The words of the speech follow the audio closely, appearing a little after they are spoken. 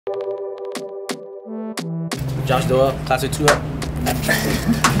Josh Doyle, class of 2.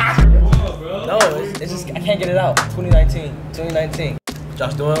 No, it's just I can't get it out. 2019.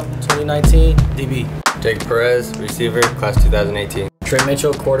 Josh Doyle, 2019, DB. Jake Perez, receiver, class 2018. Trey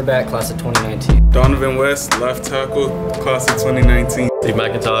Mitchell, quarterback, class of 2019. Donovan West, left tackle, class of 2019. Steve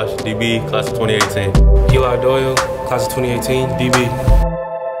McIntosh, DB, class of 2018. Eli Doyle, class of 2018, DB.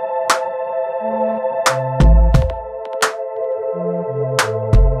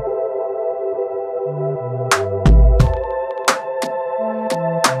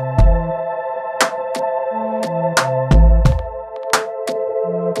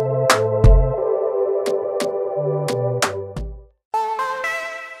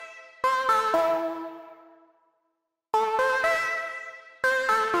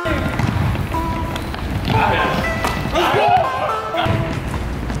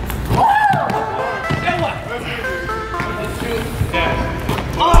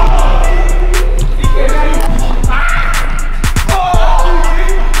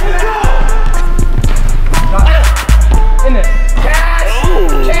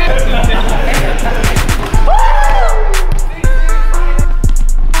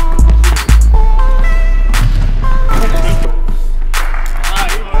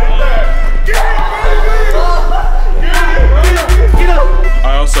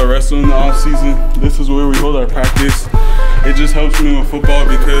 In the off season, this is where we hold our practice. It just helps me with football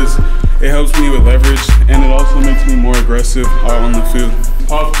because it helps me with leverage and it also makes me more aggressive out on the field.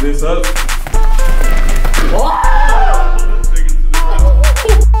 Pop this up.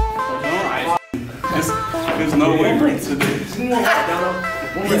 There's no way to this.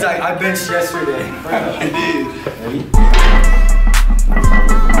 He's like, I benched yesterday. I did.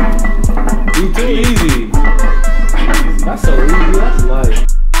 You too easy. That's so easy. That's light.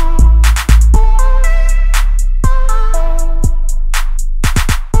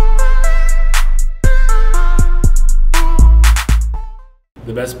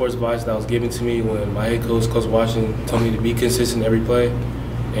 The best sports advice that was given to me when my head coach, Coach Washington, told me to be consistent every play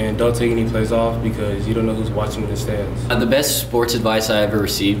and don't take any plays off because you don't know who's watching in the stands. The best sports advice I ever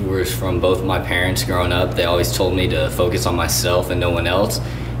received was from both my parents growing up. They always told me to focus on myself and no one else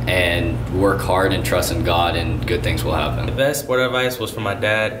and work hard and trust in God and good things will happen. The best sport advice was from my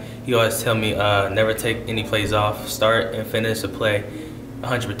dad. He always tell me never take any plays off. Start and finish a play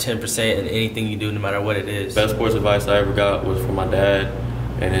 110% in anything you do, no matter what it is. Best sports advice I ever got was from my dad.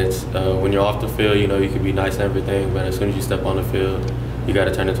 And it's when you're off the field, you know, you can be nice and everything, but as soon as you step on the field, you got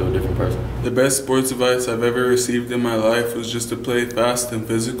to turn into a different person. The best sports advice I've ever received in my life was just to play fast and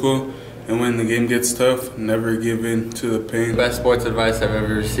physical, and when the game gets tough, never give in to the pain. The best sports advice I've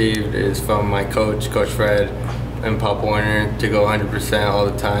ever received is from my coach, Coach Fred, and Pop Warner, to go 100% all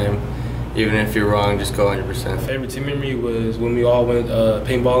the time. Even if you're wrong, just go 100%. My favorite team memory was when we all went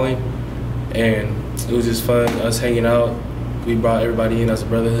paintballing, and it was just fun, us hanging out. We brought everybody in as a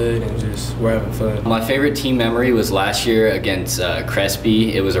brotherhood and just we're having fun. My favorite team memory was last year against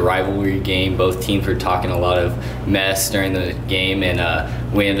Crespi. It was a rivalry game. Both teams were talking a lot of mess during the game,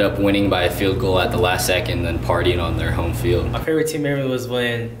 and we ended up winning by a field goal at the last second and then partying on their home field. My favorite team memory was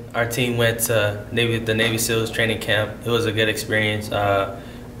when our team went to the Navy SEALs training camp. It was a good experience.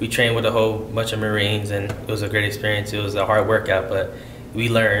 We trained with a whole bunch of Marines and it was a great experience. It was a hard workout, but we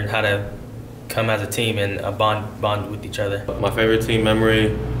learned how to come as a team and bond with each other. My favorite team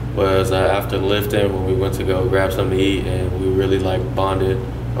memory was after lifting when we went to go grab something to eat and we really bonded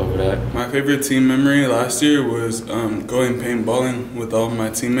over that. My favorite team memory last year was going paintballing with all of my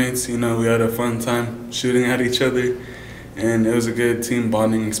teammates. You know, we had a fun time shooting at each other and it was a good team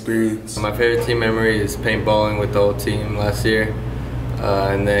bonding experience. My favorite team memory is paintballing with the whole team last year.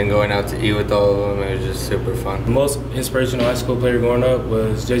 And then going out to eat with all of them, it was just super fun. The most inspirational high school player growing up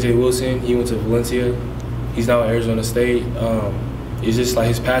was J.J. Wilson. He went to Valencia. He's now at Arizona State. It's just like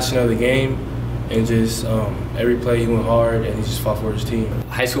his passion of the game and just every play he went hard and he just fought for his team.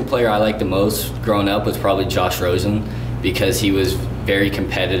 High school player I liked the most growing up was probably Josh Rosen because he was very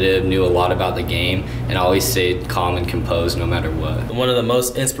competitive, knew a lot about the game, and always stayed calm and composed no matter what. One of the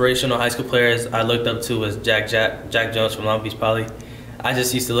most inspirational high school players I looked up to was Jack Jones from Long Beach Poly. I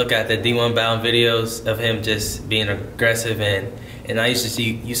just used to look at the D1 Bound videos of him just being aggressive and I used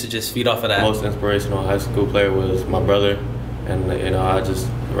to just feed off of that. The most inspirational high school player was my brother, and you know,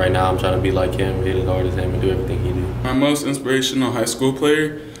 right now I'm trying to be like him, hit as hard as him, and do everything he did. My most inspirational high school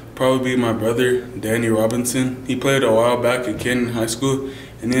player probably be my brother, Danny Robinson. He played a while back at Canton High School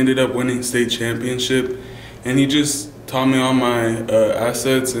and he ended up winning state championship, and he just taught me all my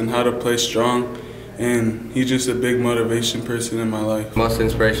assets and how to play strong. And he's just a big motivation person in my life. Most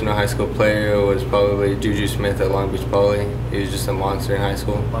inspirational high school player was probably Juju Smith at Long Beach Poly. He was just a monster in high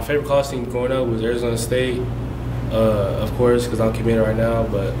school. My favorite college team growing up was Arizona State. of course, because I'm committed right now,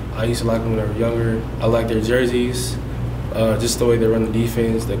 but I used to like them when they were younger. I like their jerseys, just the way they run the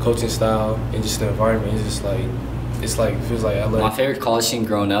defense, the coaching style, and just the environment. It's just like, it feels like LA. My favorite college team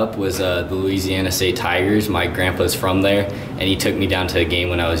growing up was the Louisiana State Tigers. My grandpa's from there, and he took me down to a game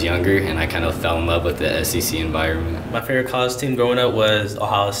when I was younger, and I kind of fell in love with the SEC environment. My favorite college team growing up was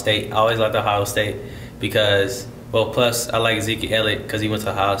Ohio State. I always liked Ohio State because, well, plus I like Ezekiel Elliott because he went to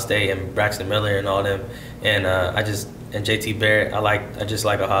Ohio State, and Braxton Miller and all them, and and JT Barrett. I just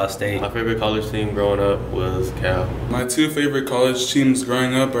like Ohio State. My favorite college team growing up was Cal. My two favorite college teams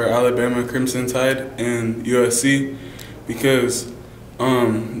growing up are Alabama Crimson Tide and USC because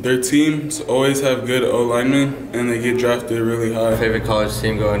their teams always have good O-linemen and they get drafted really high. My favorite college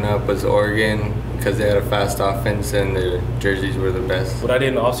team growing up was Oregon because they had a fast offense and their jerseys were the best. What I did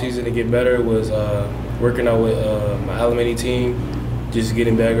in the offseason to get better was working out with my Alemany team, just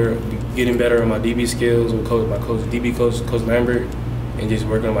getting better on my DB skills with Coach Lambert, and just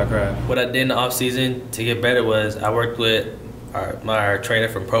working on my craft. What I did in the off season to get better was I worked with our trainer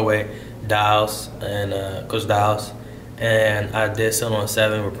from ProWay, Dials, and Coach Dials, and I did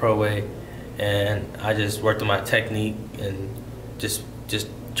 7-on-7 with ProWay, and I just worked on my technique and just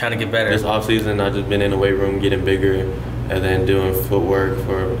trying to get better. This off season, I've just been in the weight room getting bigger, and then doing footwork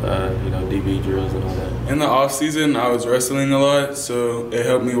for DB drills and all that. In the off season, I was wrestling a lot, so it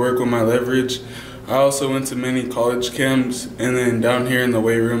helped me work with my leverage. I also went to many college camps, and then down here in the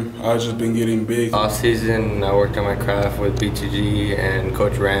weight room, I've just been getting big. Off season, I worked on my craft with B2G and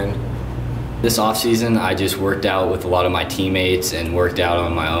Coach Rand. This off season, I just worked out with a lot of my teammates and worked out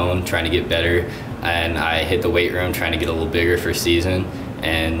on my own, trying to get better. And I hit the weight room, trying to get a little bigger for season,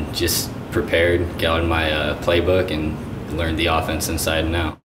 and just prepared, got in my playbook, and learned the offense inside and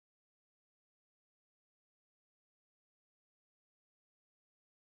out.